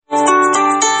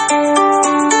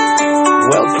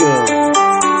welcome.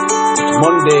 It's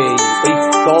Monday,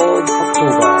 8th of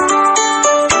October.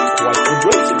 Quite good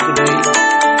racing today.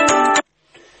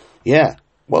 Yeah,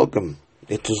 welcome.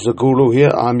 It is the Guru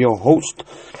here. I'm your host.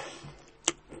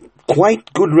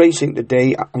 Quite good racing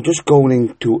today. I'm just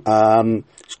going to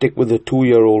stick with the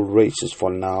 2-year-old races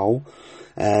for now.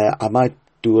 I might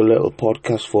do a little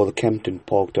podcast for the Kempton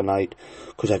Park tonight,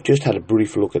 because I've just had a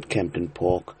brief look at Kempton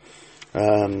Park.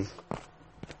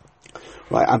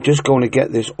 Right, I'm just going to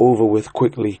get this over with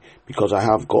quickly, because I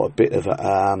have got a bit of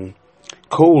a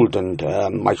cold and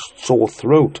my sore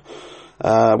throat.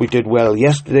 We did well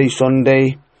yesterday,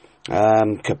 Sunday.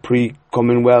 Capri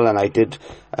coming well, and I did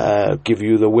give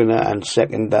you the winner and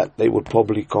second that they would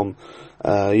probably come,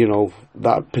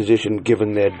 that position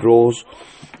given their draws.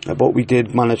 But we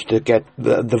did manage to get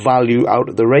the value out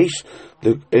of the race.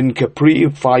 In Capri,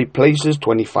 5 places,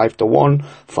 25 to 1,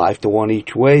 5 to 1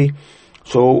 each way.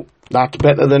 So that's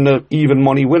better than an even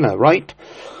money winner, right?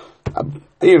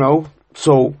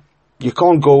 So you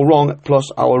can't go wrong.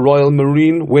 Plus our Royal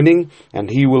Marine winning, and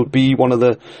he will be one of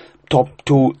the top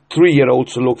 2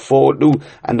 3-year-olds to look forward to.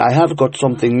 And I have got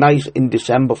something nice in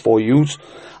December for you.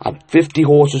 I have 50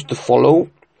 horses to follow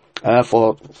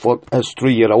for as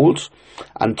 3-year-olds,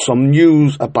 and some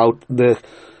news about the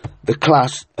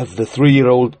class of the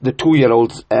 3-year-old, the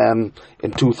 2-year-olds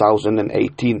in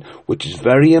 2018, which is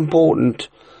very important.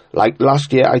 Like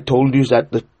last year, I told you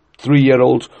that the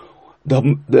 3-year-olds,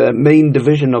 the main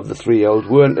division of the 3-year-olds,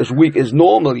 weren't as weak as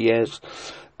normal years.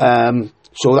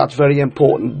 So that's very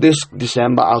important. This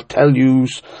December, I'll tell you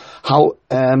how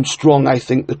strong I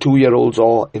think the 2-year-olds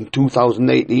are in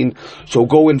 2018. So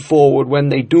going forward, when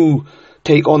they do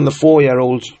take on the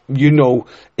 4-year-olds,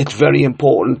 it's very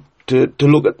important to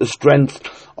look at the strength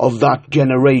of that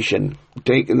generation,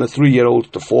 taking the 3-year-olds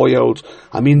to 4-year-olds.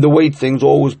 I mean, the weight thing's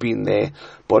always been there,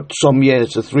 but some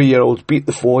years the 3-year-olds beat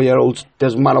the 4-year-olds,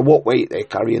 doesn't matter what weight they're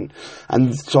carrying,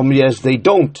 and some years they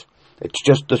don't. It's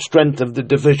just the strength of the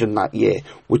division that year,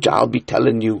 which I'll be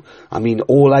telling you. I mean,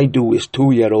 all I do is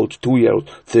 2-year-olds,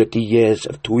 30 years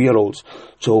of 2-year-olds.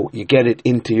 So you get it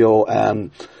into your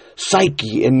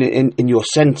psyche, in your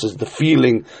senses, the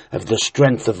feeling of the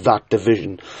strength of that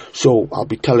division. So I'll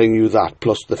be telling you that,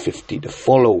 plus the 50 to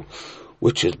follow,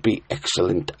 which will be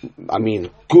excellent. I mean,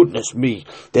 goodness me,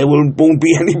 there won't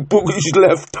be any boogies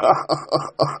left.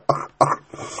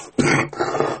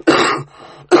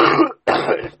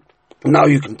 Now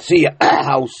you can see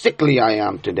how sickly I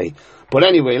am today. But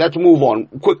anyway, let's move on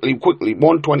quickly.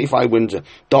 125 Windsor.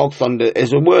 Dark Thunder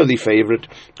is a worthy favourite.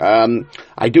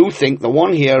 I do think the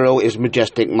one hero is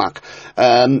Majestic Mac.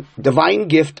 Divine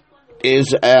Gift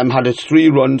is had its 3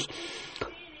 runs.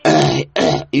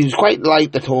 He's quite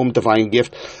liked at home, Divine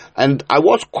Gift. And I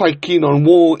was quite keen on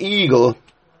War Eagle.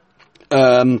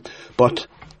 But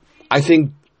I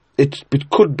think it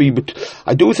could be, but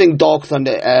I do think Dark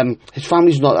Thunder, his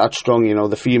family's not that strong,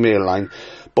 the female line,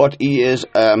 but he has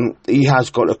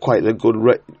got quite a good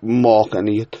mark, and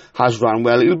he has run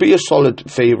well. He'll be a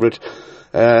solid favourite.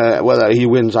 Whether he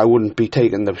wins, I wouldn't be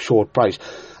taking the short price.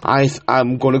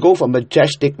 I'm going to go for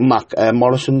Majestic Mac,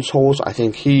 Morrison's horse. I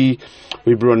think he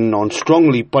will be running on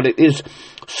strongly, but it is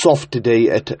soft today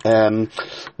at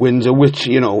Windsor, which,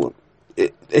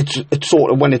 it's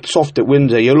sort of, when it's soft at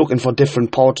Windsor, you're looking for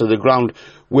different parts of the ground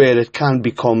where it can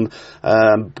become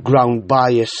ground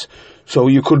bias. So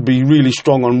you could be really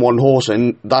strong on one horse,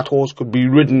 and that horse could be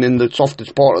ridden in the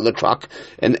softest part of the track,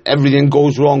 and everything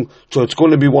goes wrong. So it's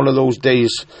going to be one of those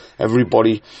days,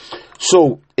 everybody.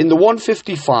 So in the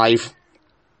 155,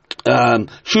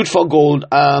 Shoot for Gold,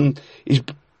 he's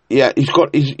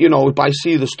got, by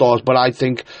See the Stars, but I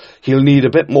think he'll need a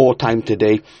bit more time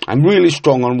today. I'm really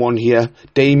strong on one here,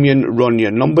 Damien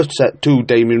Runyon, number 2,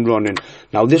 Damien Runyon.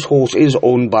 Now, this horse is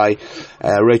owned by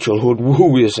Rachel Hood,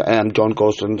 who is John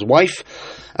Gosling's wife.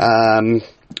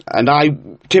 And I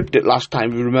tipped it last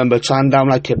time. You remember Sandown?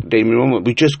 I tipped Damien Runyon.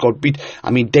 We just got beat.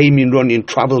 I mean, Damien Runyon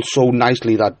travelled so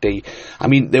nicely that day. I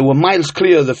mean, they were miles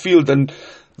clear of the field, and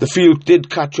the field did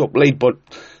catch up late, but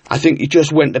I think he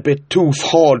just went a bit too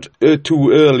hard,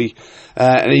 too early,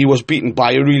 and he was beaten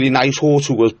by a really nice horse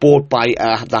who was bought by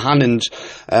the Hannons.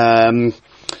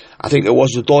 I think it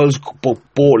was the Doyles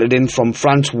bought it in from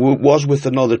France, who was with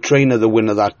another trainer, the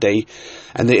winner that day.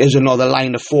 And there is another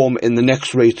line of form in the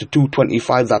next race, the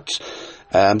 225, that's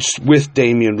with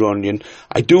Damien Runyon.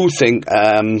 I do think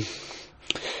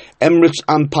Emirates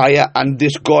Empire and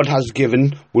this God Has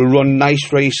Given will run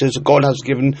nice races. God Has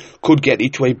Given could get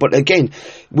each way, but again,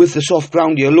 with the soft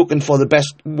ground, you're looking for the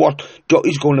best. What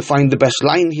jockey's going to find the best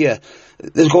line here?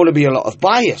 There's going to be a lot of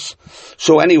bias.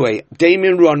 So anyway,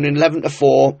 Damien Runyon 11 to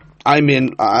 4. I'm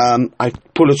in. I've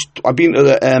been to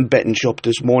the betting shop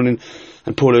this morning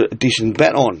and put a decent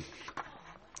bet on.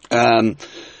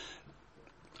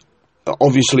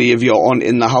 Obviously, if you're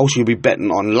in the house, you'll be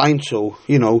betting online. So,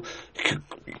 I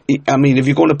mean, if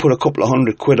you're going to put a couple of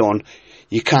 £100 on,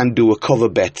 you can do a cover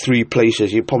bet 3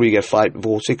 places. You probably get 5 to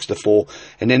 4, 6 to 4,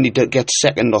 and then you get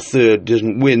second or third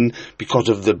doesn't win because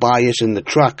of the bias in the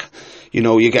track.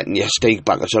 You're getting your stake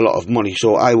back. It's a lot of money.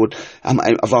 So I would,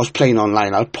 if I was playing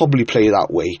online, I'd probably play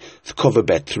that way. Cover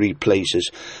bet 3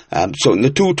 places. So in the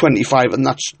 225, and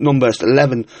that's number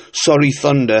 11, Sorry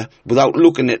Thunder. Without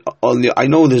looking at on the, I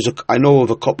know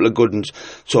of a couple of good ones.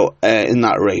 So in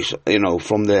that race,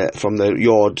 from the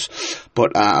yards,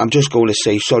 but I'm just going to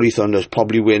say Sorry Thunder's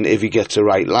probably win if he gets the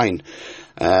right line.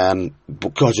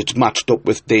 Because it's matched up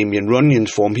with Damien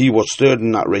Runyon's form. He was third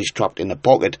in that race, trapped in the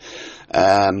pocket.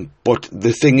 But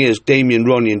the thing is, Damien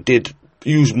Runyon did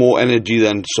use more energy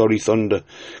than Sorry Thunder,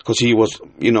 because he was,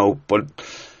 but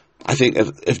I think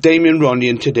if Damien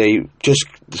Runyon today just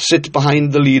sits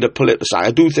behind the leader, Politicized,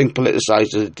 I do think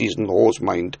Politicized is a decent horse,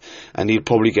 mind, and he'll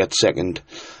probably get second.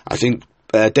 I think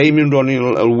Damien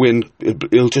Runyon will win.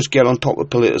 He'll just get on top of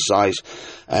Politicized,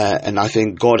 and I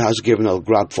think God Has Given will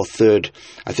grab for third.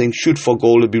 I think Shoot for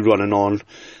Goal will be running on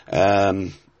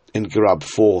and grab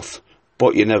fourth,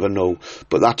 but you never know.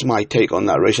 But that's my take on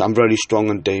that race. I'm very strong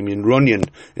on Damien Runyon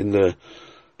in the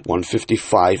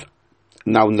 155.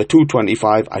 Now in the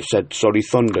 225, I said Sorry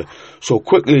Thunder. So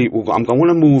quickly, I'm going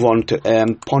to move on to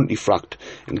Pontefract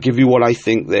and give you what I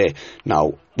think there.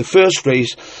 Now, the first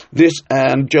race, this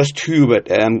Just Hubert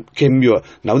Kim Muir.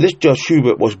 Now, this Just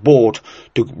Hubert was bought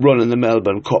to run in the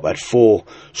Melbourne Cup at 4.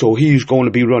 So he's going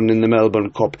to be running in the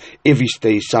Melbourne Cup if he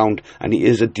stays sound, and he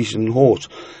is a decent horse.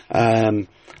 I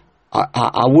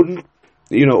wouldn't,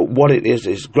 what it is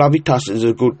Gravitas is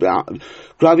a good,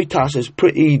 Gravitas is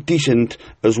pretty decent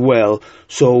as well.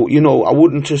 So, I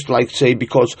wouldn't just say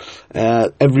because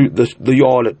the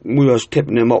yard at Muir's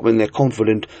tipping him up and they're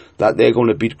confident that they're going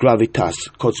to beat Gravitas,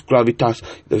 because Gravitas,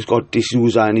 they've got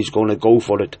D'Souza and he's going to go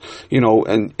for it,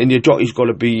 and your jockey's got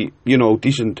to be,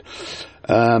 decent.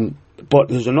 But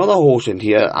there's another horse in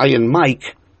here, Iron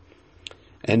Mike,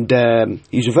 and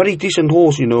he's a very decent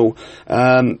horse,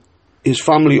 His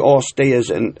family are stayers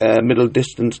and middle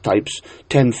distance types,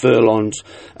 10 furlongs.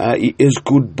 He is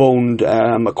good boned,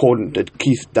 according to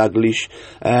Keith Dalglish.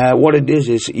 What it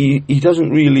is he doesn't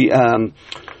really,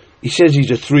 he says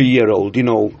he's a 3-year-old,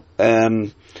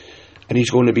 and he's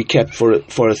going to be kept for a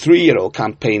 3-year-old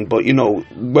campaign. But,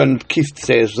 when Keith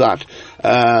says that,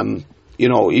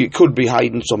 he could be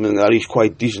hiding something that he's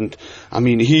quite decent. I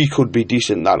mean, he could be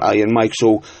decent, that Iron Mike,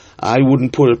 so I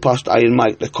wouldn't put it past Iron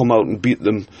Mike to come out and beat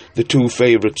them, the 2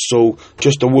 favourites. So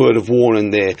just a word of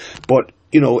warning there. But,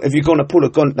 if you're going to put a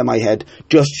gun to my head,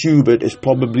 Just Hubert is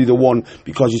probably the one,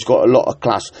 because he's got a lot of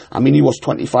class. I mean, he was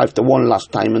 25 to 1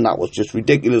 last time, and that was just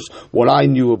ridiculous what I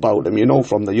knew about him,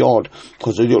 from the yard,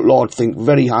 because the Lord think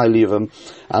very highly of him.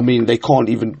 I mean, they can't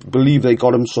even believe they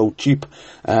got him so cheap,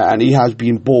 and he has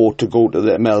been bought to go to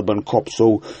the Melbourne Cup,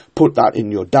 so put that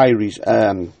in your diaries.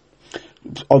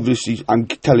 Obviously, I'm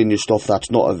telling you stuff that's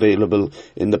not available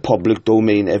in the public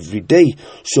domain every day,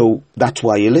 so that's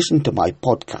why you listen to my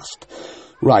podcast.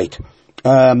 Right,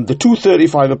 the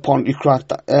 235 of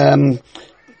Pontefract,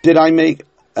 did I make,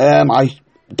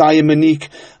 Diamonique,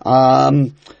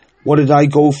 what did I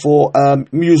go for?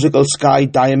 Musical Sky,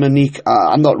 Diamonique.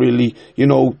 I'm not really,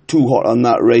 too hot on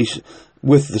that race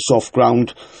with the soft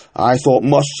ground. I thought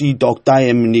Must See Doc,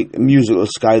 Diamonique, Musical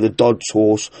Sky, the Dodds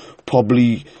horse,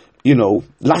 probably.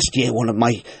 Last year one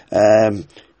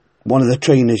of the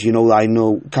trainers, I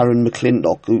know, Karen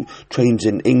McClintock, who trains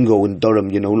in Ingo in Durham,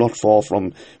 not far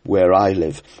from where I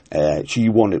live. She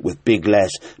won it with Big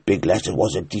Les. Big Les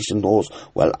was a decent horse.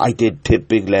 Well, I did tip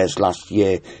Big Les last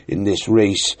year in this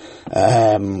race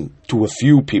to a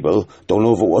few people. Don't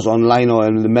know if it was online or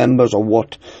in the members or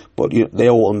what, but they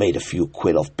all made a few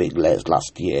quid off Big Les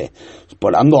last year.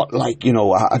 But I'm not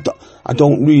I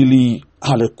don't really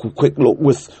had a quick look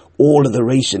with all of the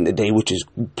racing today, which is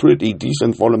pretty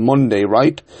decent for a Monday,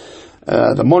 right?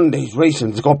 The Monday's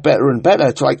racing's got better and better.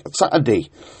 It's like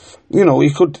Saturday.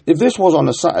 You could, if this was on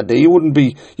a Saturday,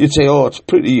 you'd say, oh, it's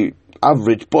pretty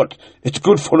average, but it's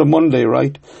good for a Monday,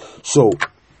 right? So,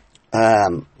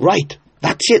 right,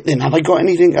 that's it then. Have I got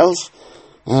anything else?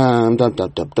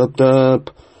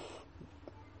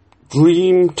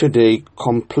 Dream Today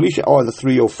completion, the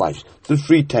 305s, the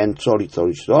 310,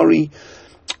 sorry.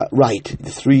 Right,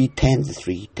 the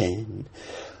 310.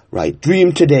 Right,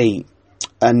 Dream Today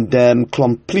and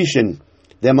completion.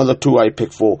 Them are the 2 I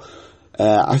picked for.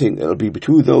 I think it'll be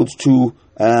between those 2.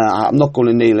 I'm not going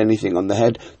to nail anything on the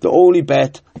head. The only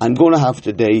bet I'm going to have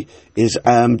today is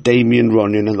Damien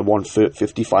running in the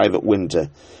 155 at Windsor,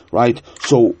 right?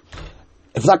 So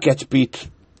if that gets beat,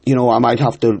 you know, I might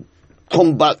have to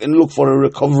come back and look for a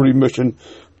recovery mission,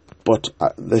 but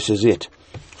this is it.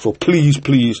 So please,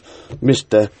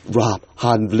 Mr. Rob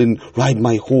Handlin, ride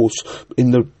my horse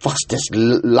in the fastest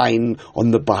line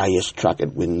on the bias track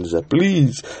at Windsor.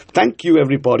 Please. Thank you,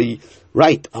 everybody.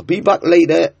 Right, I'll be back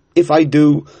later. If I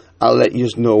do, I'll let you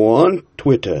know on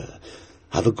Twitter.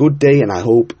 Have a good day, and I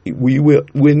hope we will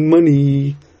win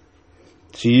money.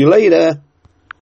 See you later.